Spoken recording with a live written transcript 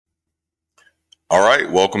All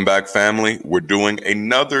right, welcome back, family. We're doing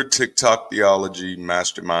another TikTok Theology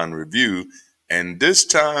Mastermind review, and this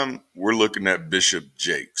time we're looking at Bishop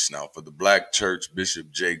Jakes. Now, for the Black church,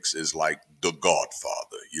 Bishop Jakes is like the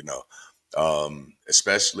godfather,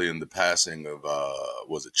 especially in the passing of,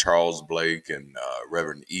 was it Charles Blake and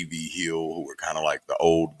Reverend E.V. Hill, who were kind of like the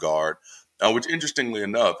old guard. Which, interestingly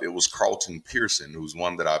enough, it was Carlton Pearson, who's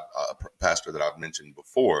one that pastor that I've mentioned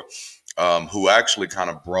before, who actually kind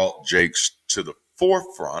of brought Jakes to the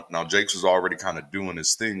forefront. Now, Jakes was already kind of doing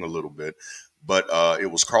his thing a little bit, but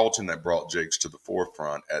it was Carlton that brought Jakes to the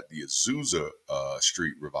forefront at the Azusa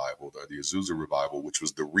Street revival, or the Azusa revival, which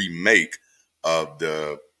was the remake of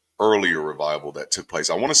the earlier revival that took place.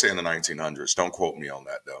 I want to say in the 1900s. Don't quote me on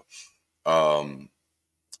that though.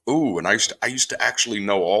 And I used to actually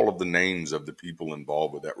know all of the names of the people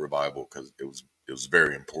involved with that revival because it was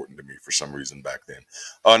very important to me for some reason back then.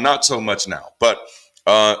 Not so much now, but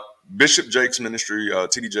Bishop Jakes' ministry,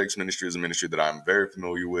 T.D. Jakes' ministry, is a ministry that I'm very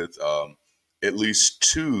familiar with. At least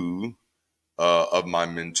two of my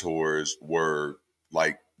mentors were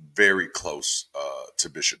like very close to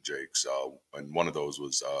Bishop Jakes, and one of those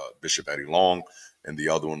was Bishop Eddie Long, and the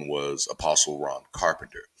other one was Apostle Ron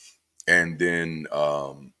Carpenter. And then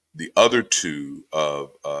the other two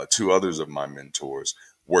others of my mentors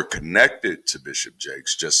were connected to Bishop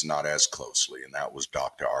Jakes, just not as closely. And that was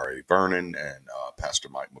Dr. R.A. Vernon and Pastor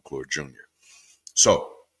Mike McClure Jr.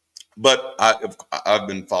 So, but I've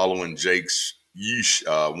been following Jakes.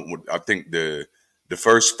 I think the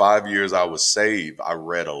first 5 years I was saved, I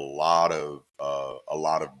read a lot of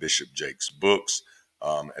Bishop Jakes books.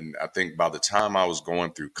 And I think by the time I was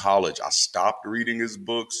going through college, I stopped reading his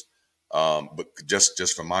books. But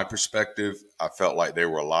just from my perspective, I felt like they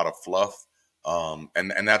were a lot of fluff.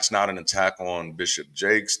 And that's not an attack on Bishop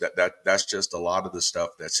Jakes. That's just a lot of the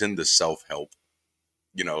stuff that's in the self-help,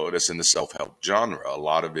 that's in the self-help genre. A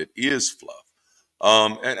lot of it is fluff.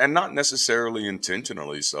 And not necessarily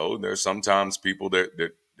intentionally so. There's sometimes people there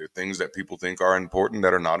are things that people think are important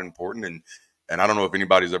that are not important. And I don't know if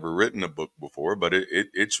anybody's ever written a book before, but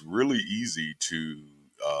it's really easy to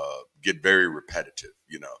get very repetitive,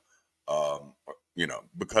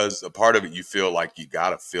 because a part of it, you feel like you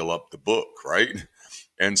got to fill up the book, right?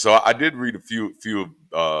 And so I did read a few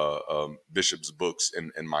of Bishop's books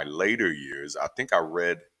in my later years. I think I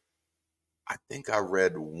read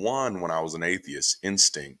one when I was an atheist,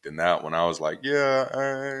 Instinct, and that one I was like, yeah,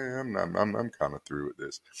 I'm kind of through with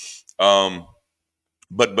this.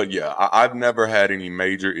 But yeah, I've never had any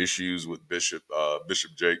major issues with Bishop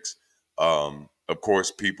Jakes. Of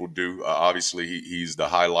course, people do. Obviously, he's the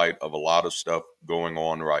highlight of a lot of stuff going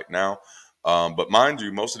on right now. But mind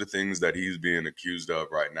you, most of the things that he's being accused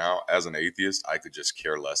of right now, as an atheist, I could just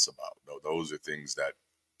care less about. Those are things that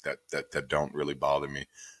don't really bother me.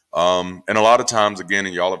 And a lot of times, again,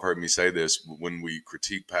 and y'all have heard me say this, when we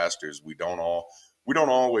critique pastors, we don't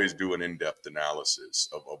always do an in-depth analysis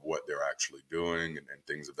of what they're actually doing and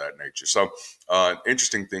things of that nature. So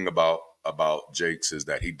interesting thing about Jakes is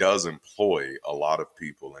that he does employ a lot of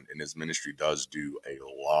people, and his ministry does do a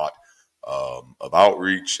lot of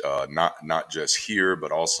outreach, not just here,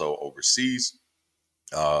 but also overseas,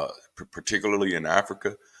 particularly in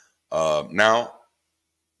Africa. Now,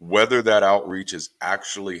 whether that outreach is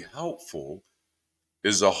actually helpful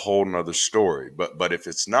is a whole nother story. But if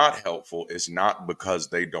it's not helpful, it's not because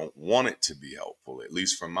they don't want it to be helpful. At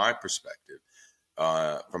least from my perspective,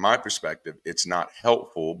 it's not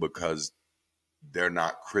helpful because they're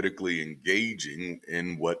not critically engaging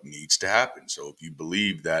in what needs to happen. So if you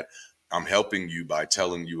believe that I'm helping you by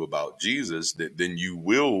telling you about Jesus, then you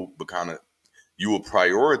will prioritize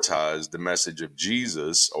the message of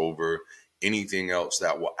Jesus over anything else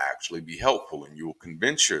that will actually be helpful. And you will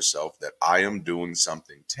convince yourself that I am doing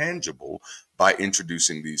something tangible by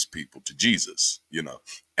introducing these people to Jesus,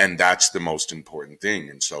 and that's the most important thing.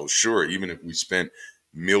 And so, sure, even if we spent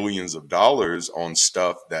millions of dollars on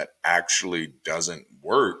stuff that actually doesn't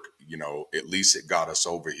work, at least it got us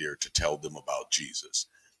over here to tell them about Jesus.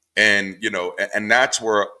 And, and that's,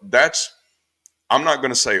 I'm not going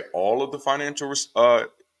to say all of the financial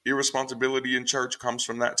irresponsibility in church comes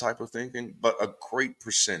from that type of thinking, but a great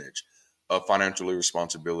percentage of financial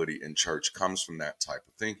irresponsibility in church comes from that type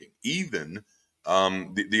of thinking. Even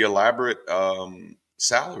the elaborate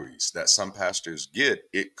salaries that some pastors get,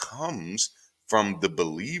 it comes from the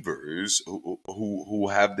believers who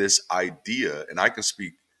have this idea, and I can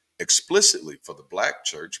speak explicitly for the Black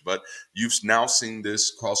church, but you've now seen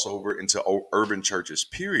this crossover into urban churches,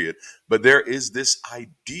 period. But there is this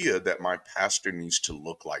idea that my pastor needs to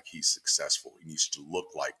look like he's successful. He needs to look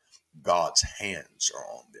like God's hands are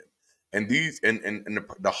on them. And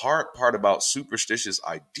the hard part about superstitious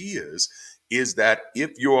ideas is that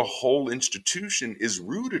if your whole institution is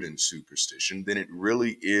rooted in superstition, then it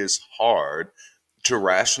really is hard to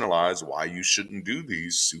rationalize why you shouldn't do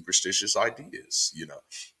these superstitious ideas, you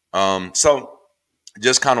know. So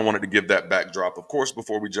just kind of wanted to give that backdrop. Of course,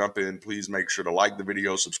 before we jump in, please make sure to like the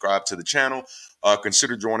video, subscribe to the channel,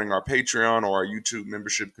 consider joining our Patreon or our YouTube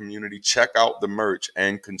membership community, check out the merch,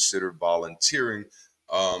 and consider volunteering.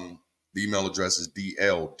 The email address is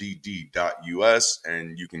dldd.us,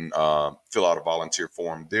 and you can fill out a volunteer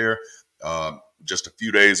form there. Just a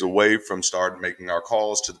few days away from starting making our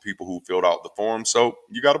calls to the people who filled out the form. So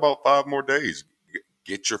you got about 5 more days.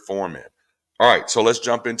 Get your form in. All right, so let's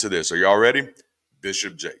jump into this. Are y'all ready?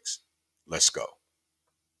 Bishop Jakes. Let's go.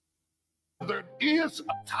 There is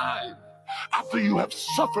a time after you have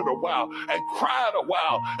suffered a while and cried a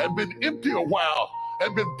while and been empty a while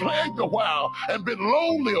and been plagued a while and been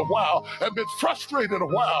lonely a while and been frustrated a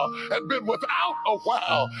while and been without a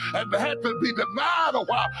while and had to be denied a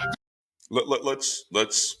while.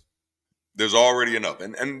 Let's there's already enough.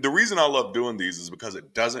 And the reason I love doing these is because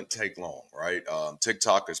it doesn't take long, right?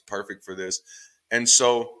 TikTok is perfect for this. And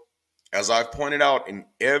so, as I've pointed out in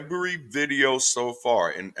every video so far,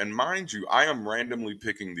 and mind you, I am randomly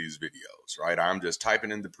picking these videos, right? I'm just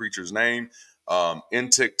typing in the preacher's name in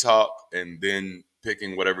TikTok and then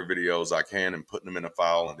picking whatever videos I can and putting them in a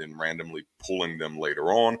file and then randomly pulling them later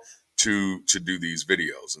on to do these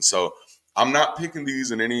videos. And so I'm not picking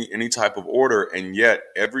these in any type of order, and yet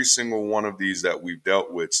every single one of these that we've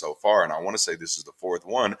dealt with so far, and I want to say this is the 4th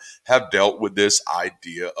one, have dealt with this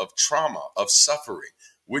idea of trauma, of suffering.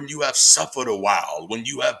 When you have suffered a while, when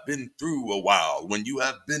you have been through a while, when you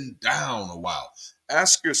have been down a while,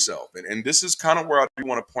 ask yourself, and this is kind of where I do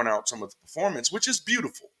want to point out some of the performance, which is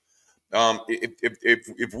beautiful.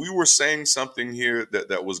 If we were saying something here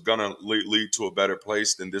that was gonna lead to a better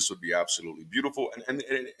place, then this would be absolutely beautiful.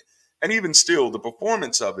 And even still, the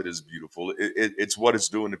performance of it is beautiful. It's what it's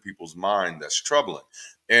doing to people's mind that's troubling.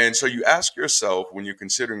 And so you ask yourself, when you're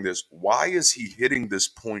considering this, why is he hitting this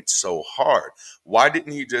point so hard? Why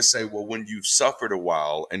didn't he just say, well, when you've suffered a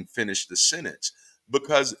while, and finish the sentence?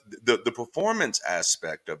 Because the performance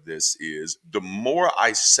aspect of this is, the more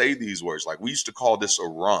I say these words, like we used to call this a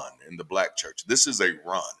run in the Black church. This is a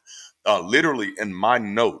run. Literally in my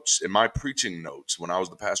notes, in my preaching notes, when I was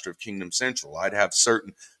the pastor of Kingdom Central, I'd have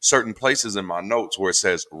certain places in my notes where it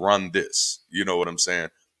says, run this, you know what I'm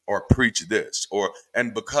saying? Or preach this,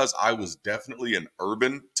 and because I was definitely an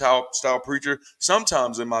urban style preacher,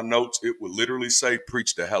 sometimes in my notes, it would literally say,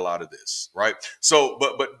 preach the hell out of this, right? So,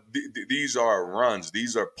 but these are runs.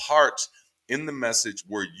 These are parts in the message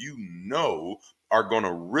where are going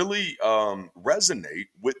to really resonate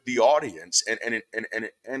with the audience,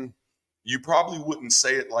 and you probably wouldn't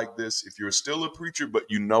say it like this if you're still a preacher, but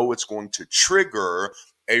it's going to trigger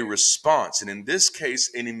a response. And in this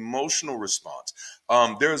case, an emotional response.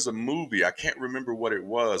 There's a movie, I can't remember what it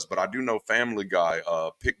was, but I do know Family Guy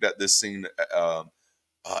picked at this scene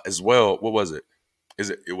as well. What was it?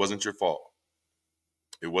 It wasn't your fault.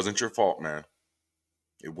 It wasn't your fault, man.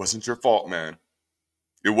 It wasn't your fault, man.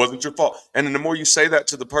 It wasn't your fault. And then the more you say that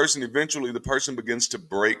to the person, eventually the person begins to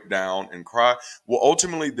break down and cry. Well,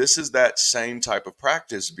 ultimately, this is that same type of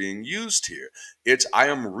practice being used here. I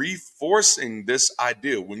am reinforcing this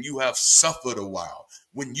idea. When you have suffered a while,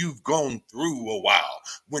 when you've gone through a while,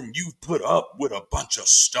 when you've put up with a bunch of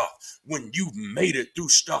stuff, when you've made it through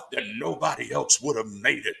stuff that nobody else would have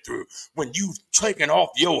made it through, when you've taken off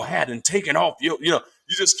your hat and taken off you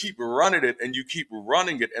just keep running it and you keep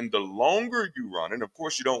running it. And the longer you run it, of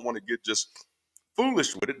course, you don't want to get just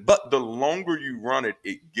foolish with it, but the longer you run it,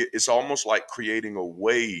 it's almost like creating a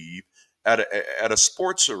wave at a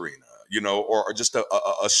sports arena, or just a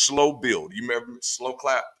slow build. You remember slow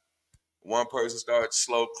clap? One person starts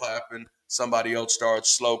slow clapping, somebody else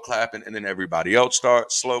starts slow clapping, and then everybody else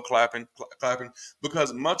starts slow clapping.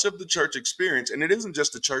 Because much of the church experience, and it isn't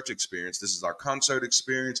just the church experience, this is our concert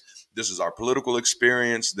experience, this is our political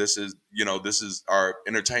experience, this is our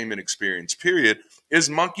entertainment experience, period, is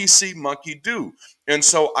monkey see, monkey do. And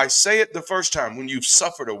so I say it the first time, when you've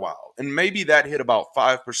suffered a while, and maybe that hit about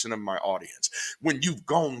 5% of my audience. When you've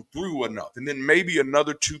gone through enough, and then maybe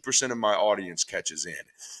another 2% of my audience catches in.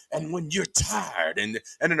 And when you're tired, and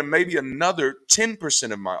then maybe another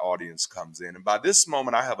 10% of my audience comes in. And by this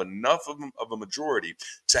moment, I have enough of a majority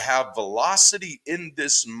to have velocity in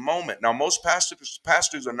this moment. Now, most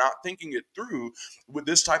pastors are not thinking it through with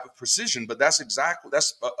this type of precision, but that's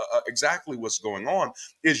exactly what's going on.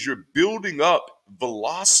 Is you're building up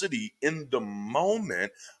velocity in the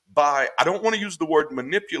moment by, I don't want to use the word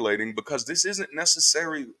manipulating, because this isn't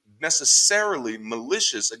necessarily necessarily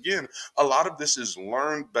malicious. Again, a lot of this is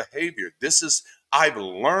learned behavior. I've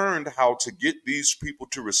learned how to get these people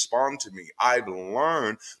to respond to me. I've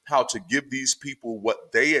learned how to give these people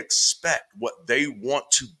what they expect, what they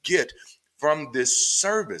want to get from this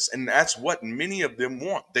service. And that's what many of them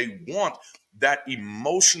want. They want that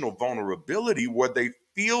emotional vulnerability where they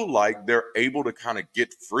feel like they're able to kind of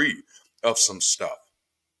get free of some stuff.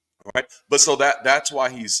 Right. But so that's why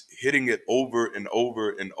he's hitting it over and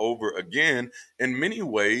over and over again. In many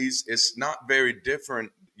ways, it's not very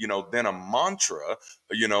different, than a mantra,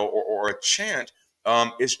 or a chant.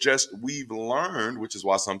 It's just we've learned, which is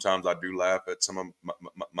why sometimes I do laugh at some of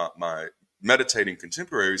my meditating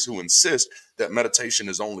contemporaries who insist that meditation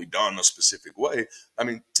is only done a specific way. I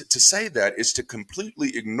mean, to say that is to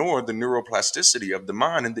completely ignore the neuroplasticity of the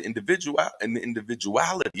mind and the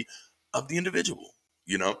individuality of the individual,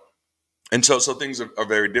 And so things are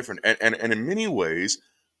very different. And in many ways,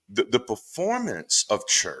 the performance of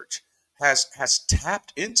church has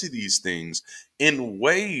tapped into these things in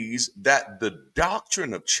ways that the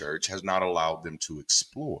doctrine of church has not allowed them to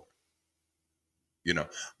explore.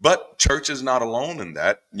 But church is not alone in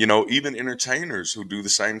that. Even entertainers who do the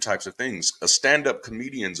same types of things, stand-up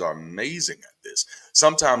comedians are amazing at this.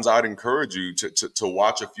 Sometimes I'd encourage you to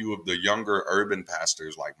watch a few of the younger urban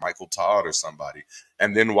pastors like Michael Todd or somebody,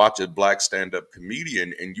 and then watch a black stand-up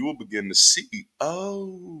comedian, and you will begin to see,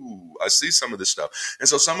 oh, I see some of this stuff. And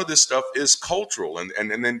so some of this stuff is cultural. And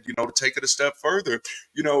then, to take it a step further,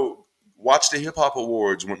 watch the hip hop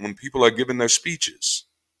awards when people are giving their speeches.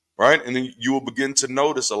 Right. And then you will begin to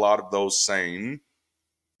notice a lot of those same.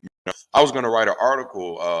 I was going to write an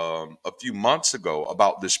article a few months ago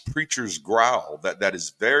about this preacher's growl that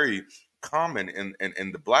is very common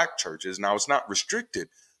in the black churches. Now, it's not restricted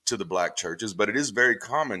to the black churches, but it is very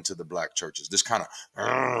common to the black churches. This kind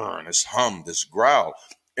of this hum, this growl.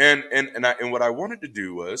 And what I wanted to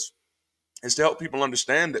do is to help people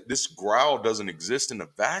understand that this growl doesn't exist in a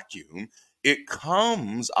vacuum. It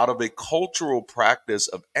comes out of a cultural practice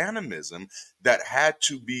of animism that had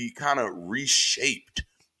to be kind of reshaped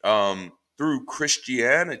through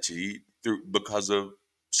Christianity because of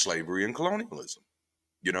slavery and colonialism,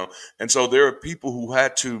 And so there are people who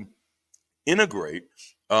had to integrate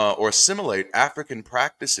or assimilate African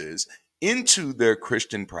practices into their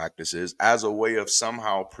Christian practices as a way of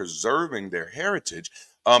somehow preserving their heritage.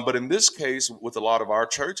 But in this case, with a lot of our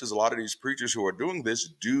churches, a lot of these preachers who are doing this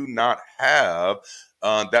do not have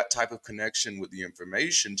that type of connection with the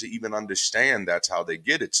information to even understand that's how they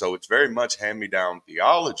get it. So it's very much hand-me-down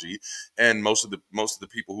theology, and most of the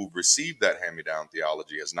people who've received that hand-me-down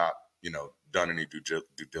theology has not, done any due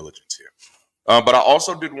diligence here. But I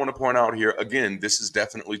also did want to point out here, again, this is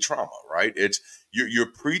definitely trauma, right? You're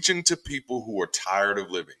preaching to people who are tired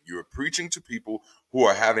of living. You're preaching to people who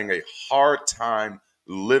are having a hard time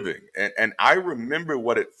living. And I remember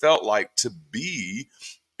what it felt like to be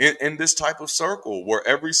in this type of circle where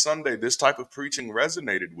every Sunday this type of preaching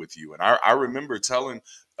resonated with you. And I remember telling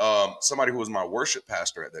somebody who was my worship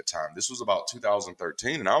pastor at that time, this was about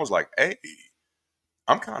 2013, and I was like, hey,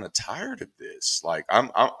 I'm kind of tired of this. Like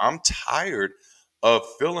I'm tired of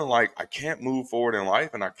feeling like I can't move forward in life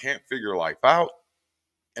and I can't figure life out.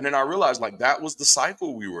 And then I realized like that was the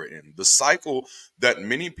cycle we were in, the cycle that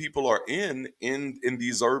many people are in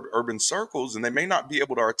these urban circles, and they may not be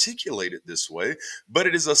able to articulate it this way, but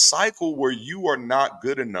it is a cycle where you are not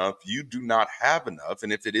good enough. You do not have enough.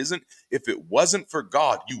 And if it wasn't for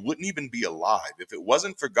God, you wouldn't even be alive. If it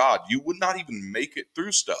wasn't for God, you would not even make it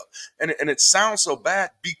through stuff. And it sounds so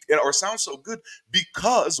bad or sounds so good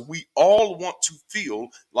because we all want to feel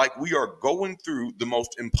like we are going through the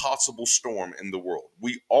most impossible storm in the world.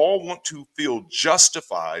 We all want to feel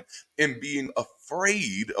justified in being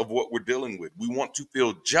afraid of what we're dealing with. We want to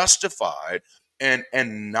feel justified and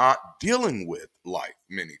not dealing with life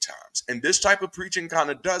many times. And this type of preaching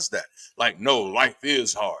kind of does that. Like, no, life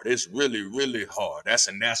is hard. It's really, really hard.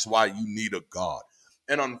 That's why you need a God.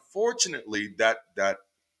 And unfortunately, that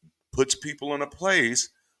puts people in a place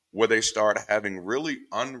where they start having really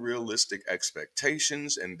unrealistic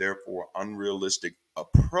expectations and therefore unrealistic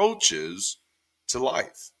approaches to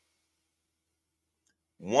life.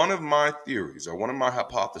 One of my theories, or one of my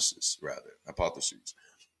hypotheses,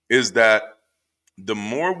 is that the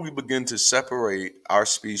more we begin to separate our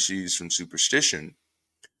species from superstition,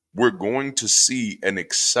 we're going to see an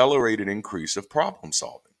accelerated increase of problem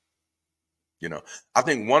solving. You know, I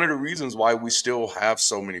think one of the reasons why we still have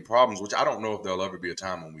so many problems, which I don't know if there'll ever be a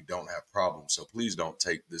time when we don't have problems. So please don't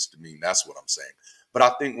take this to mean that's what I'm saying. But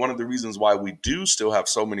I think one of the reasons why we do still have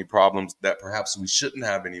so many problems that perhaps we shouldn't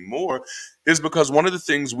have anymore is because one of the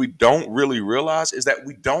things we don't really realize is that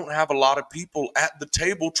we don't have a lot of people at the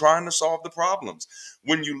table trying to solve the problems.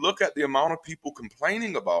 When you look at the amount of people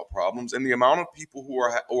complaining about problems and the amount of people who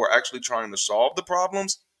are actually trying to solve the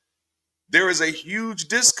problems, there is a huge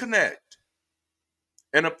disconnect.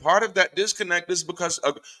 And a part of that disconnect is because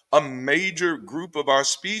a major group of our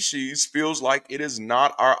species feels like it is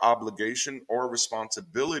not our obligation or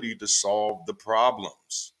responsibility to solve the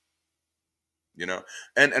problems. You know,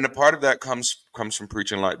 and a part of that comes from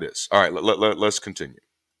preaching like this. All right, let's continue.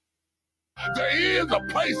 There is a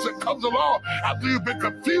place that comes along after you've been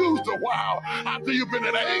confused a while, after you've been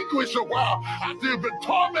in anguish a while, after you've been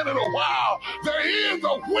tormented a while. There is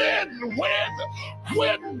a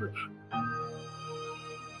win.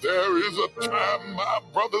 There is a time, my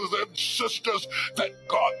brothers and sisters, that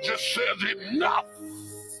God just says enough.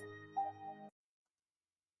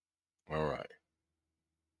 All right.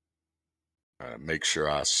 Make sure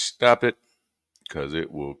I stop it because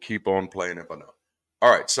it will keep on playing if I know. All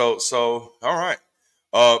right. So all right.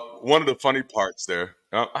 One of the funny parts there,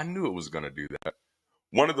 I knew it was going to do that.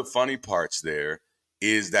 One of the funny parts there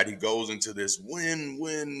is that he goes into this win.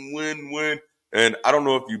 And I don't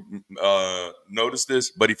know if you noticed this,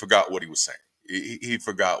 but he forgot what he was saying. He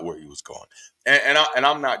forgot where he was going. And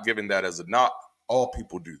I'm not giving that as a knock. All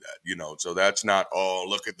people do that, you know. So that's not, oh,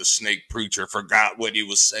 look at the snake preacher, forgot what he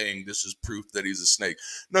was saying. This is proof that he's a snake.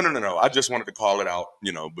 No. I just wanted to call it out,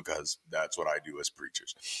 you know, because that's what I do as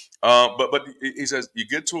preachers. But he says, you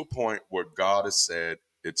get to a point where God has said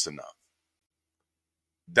it's enough.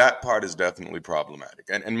 That part is definitely problematic,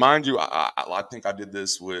 and mind you, I think I did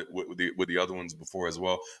this with the other ones before as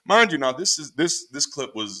well. Mind you, now this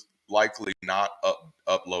clip was likely not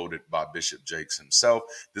uploaded by Bishop Jakes himself.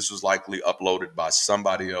 This was likely uploaded by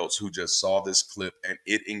somebody else who just saw this clip and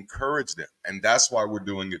it encouraged them, and that's why we're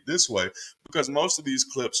doing it this way, because most of these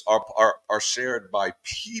clips are shared by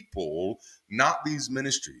people, not these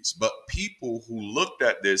ministries, but people who looked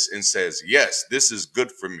at this and says, yes, this is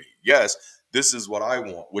good for me. Yes, this is what I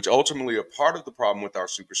want, which ultimately a part of the problem with our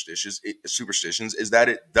superstitions is that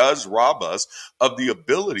it does rob us of the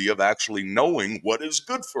ability of actually knowing what is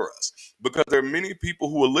good for us. Because there are many people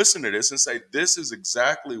who will listen to this and say, this is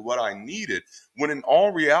exactly what I needed, when in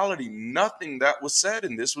all reality, nothing that was said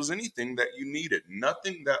in this was anything that you needed.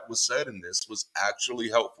 Nothing that was said in this was actually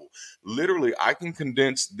helpful. Literally, I can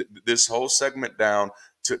condense this whole segment down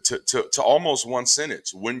to almost one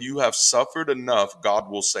sentence. When you have suffered enough,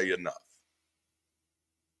 God will say enough.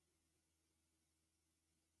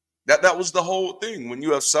 That was the whole thing. When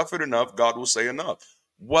you have suffered enough, God will say enough.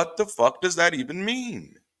 What the fuck does that even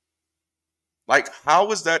mean? Like, how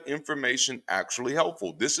is that information actually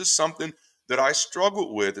helpful? This is something that I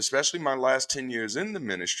struggled with, especially my last 10 years in the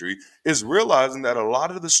ministry, is realizing that a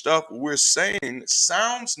lot of the stuff we're saying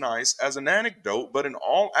sounds nice as an anecdote, but in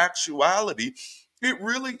all actuality, it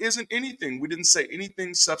really isn't anything. We didn't say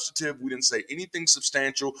anything substantive. We didn't say anything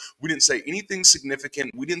substantial. We didn't say anything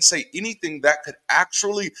significant. We didn't say anything that could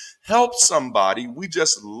actually help somebody. We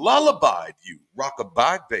just lullabied you,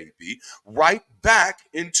 rockabye baby, right back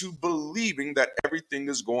into believing that everything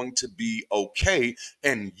is going to be okay,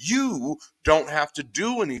 and you don't have to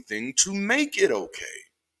do anything to make it okay.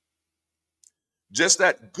 Just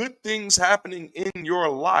that good things happening in your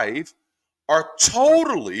life are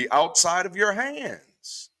totally outside of your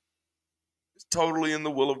hands. It's totally in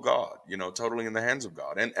the will of God, you know, totally in the hands of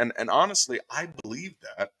God. And honestly, I believe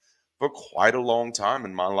that for quite a long time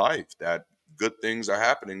in my life, that good things are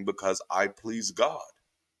happening because I please God,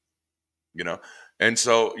 you know. And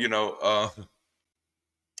so, you know,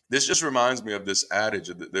 this just reminds me of this adage.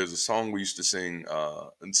 There's a song we used to sing,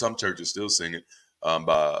 and some churches still sing it,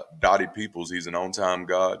 by Dottie Peoples. He's an on-time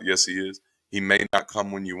God. Yes, he is. He may not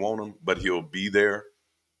come when you want him, but he'll be there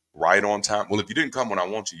right on time. Well, if you didn't come when I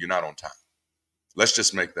want you, you're not on time. Let's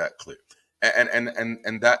just make that clear. And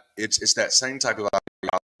that it's that same type of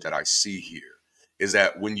ideology that I see here, is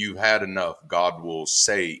that when you've had enough, God will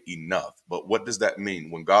say enough. But what does that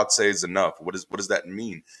mean? When God says enough, what does that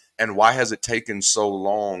mean? And why has it taken so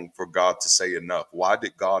long for God to say enough? Why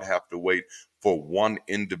did God have to wait for one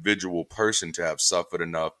individual person to have suffered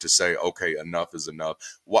enough to say, okay, enough is enough?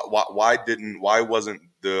 Why wasn't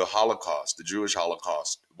the Holocaust, the Jewish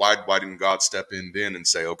Holocaust, why didn't God step in then and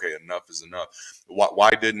say, okay, enough is enough?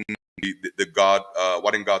 Why didn't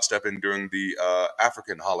God step in during the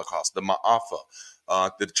African Holocaust, the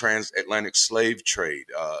Ma'afa, the transatlantic slave trade,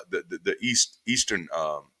 the Eastern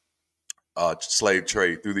slave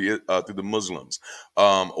trade through the Muslims.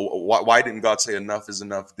 Why didn't God say enough is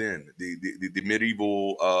enough then? The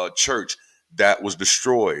medieval church that was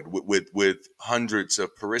destroyed with hundreds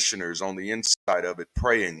of parishioners on the inside of it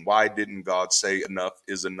praying. Why didn't God say enough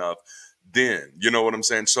is enough then? You know what I'm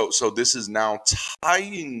saying? So this is now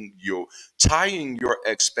tying your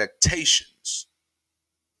expectations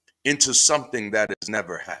into something that has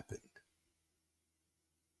never happened.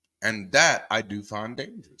 And that I do find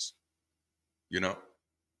dangerous. You know,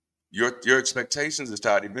 your expectations is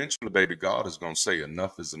tied. Eventually, baby, God is going to say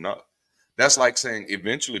enough is enough. That's like saying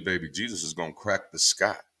eventually, baby, Jesus is going to crack the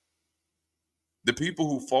sky. The people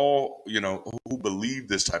who fall, you know, who believe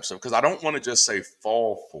this type of stuff, because I don't want to just say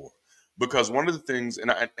fall for, because one of the things,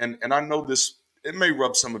 and I know this, it may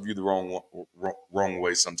rub some of you the wrong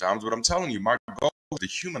way sometimes, but I'm telling you, my goal is to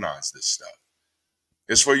humanize this stuff.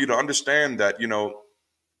 It's for you to understand that, you know,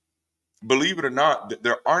 believe it or not,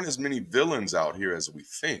 there aren't as many villains out here as we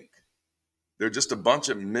think. They're just a bunch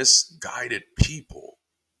of misguided people.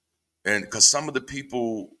 And because some of the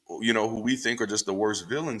people, you know, who we think are just the worst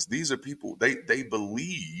villains, these are people, they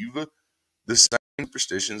believe the same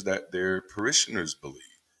superstitions that their parishioners believe.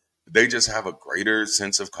 They just have a greater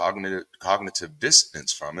sense of cognitive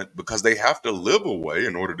dissonance from it because they have to live a way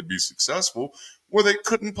in order to be successful where they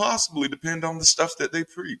couldn't possibly depend on the stuff that they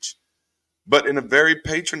preach. But in a very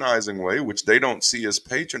patronizing way, which they don't see as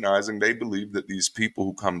patronizing, they believe that these people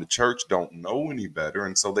who come to church don't know any better.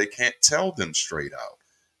 And so they can't tell them straight out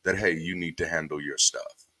that, hey, you need to handle your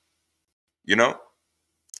stuff. You know?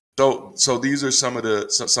 So these are some of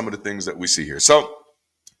the things that we see here. So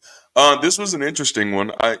this was an interesting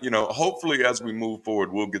one. Hopefully as we move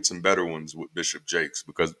forward, we'll get some better ones with Bishop Jakes,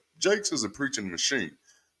 because Jakes is a preaching machine.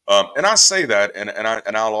 And I say that, and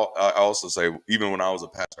I'll also say, even when I was a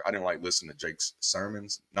pastor, I didn't like listening to Jake's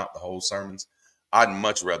sermons, not the whole sermons. I'd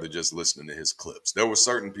much rather just listen to his clips. There were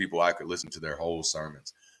certain people I could listen to their whole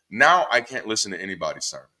sermons. Now I can't listen to anybody's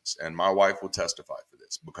sermons, and my wife will testify for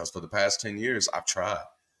this, because for the past 10 years I've tried.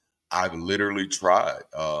 I've literally tried,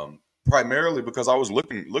 primarily because I was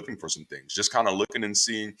looking for some things, just kind of looking and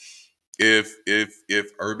seeing if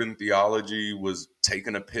urban theology was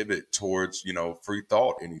taking a pivot towards, you know, free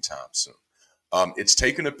thought anytime soon. It's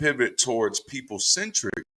taken a pivot towards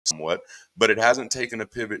people-centric somewhat, but it hasn't taken a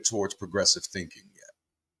pivot towards progressive thinking yet,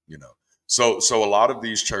 you know. So a lot of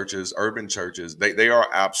these churches, urban churches, they are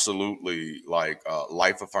absolutely like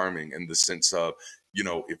life affirming in the sense of, you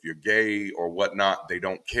know, if you're gay or whatnot, they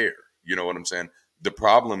don't care. You know what I'm saying? The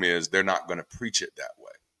problem is they're not going to preach it that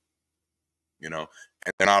way, you know,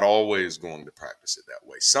 and they're not always going to practice it that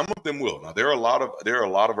way. Some of them will. Now there are a lot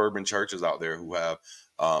of urban churches out there who have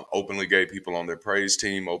openly gay people on their praise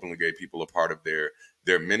team, openly gay people a part of their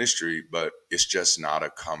ministry, but it's just not a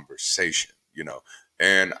conversation, you know.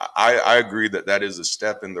 And I agree that that is a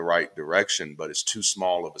step in the right direction, but it's too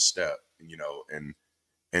small of a step, you know,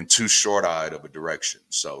 and too short-eyed of a direction.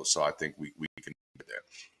 So I think we can do there.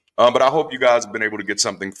 But I hope you guys have been able to get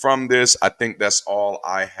something from this. I think that's all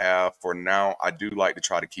I have for now. I do like to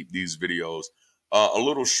try to keep these videos a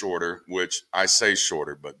little shorter, which I say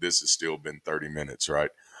shorter, but this has still been 30 minutes, right?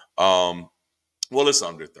 Well, it's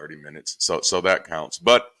under 30 minutes, so that counts.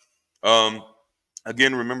 But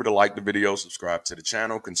again, remember to like the video, subscribe to the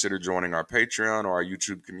channel, consider joining our Patreon or our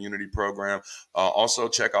YouTube community program. Also,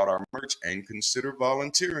 check out our merch and consider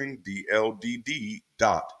volunteering, DLDD.us.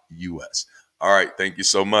 All right, thank you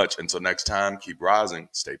so much. Until next time, keep rising,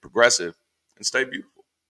 stay progressive, and stay beautiful.